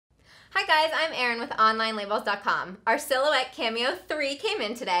Hi guys, I'm Erin with OnlineLabels.com. Our Silhouette Cameo 3 came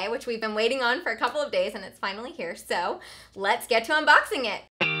in today, which we've been waiting on for a couple of days, and it's finally here, so let's get to unboxing it.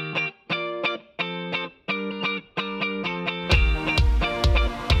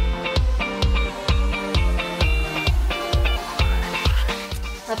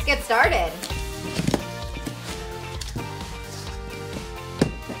 Let's get started.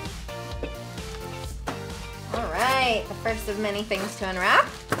 Alright, the first of many things to unwrap.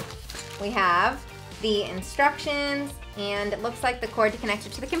 We have the instructions, and it looks like the cord to connect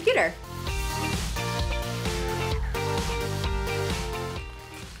it to the computer.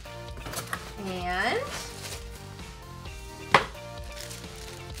 And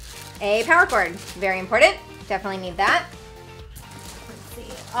a power cord, very important, definitely need that. Let's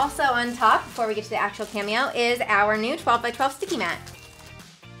see, also on top, before we get to the actual Cameo, is our new 12 by 12 sticky mat.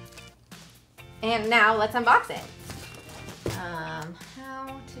 And now let's unbox it. How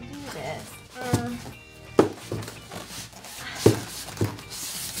to do this?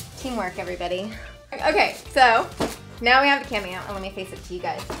 Teamwork, everybody. Okay, so now we have the Cameo, and let me face it to you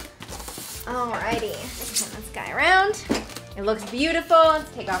guys. Alrighty, turn this guy around. It looks beautiful. Let's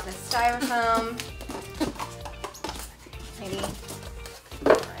take off this styrofoam. Maybe.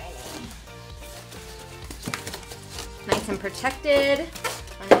 Alrighty. Nice and protected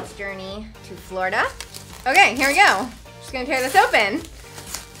on its journey to Florida. Okay, here we go. Just gonna tear this open.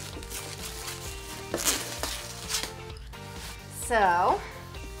 So,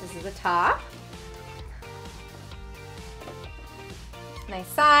 this is the top. Nice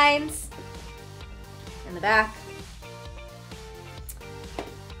sides. And the back.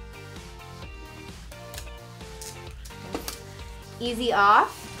 Easy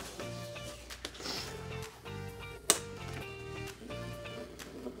off.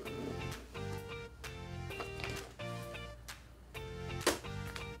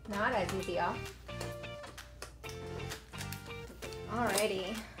 Not as easy off.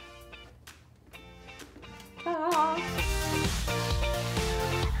 Alrighty. Ah.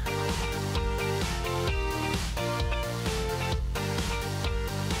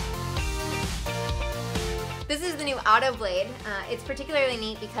 This is the new Auto Blade. It's particularly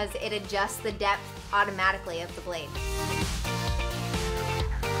neat because it adjusts the depth automatically of the blade.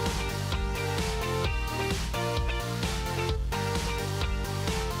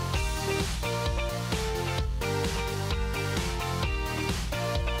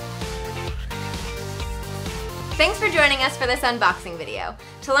 Thanks for joining us for this unboxing video.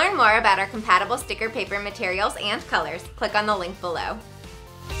 To learn more about our compatible sticker paper materials and colors, click on the link below.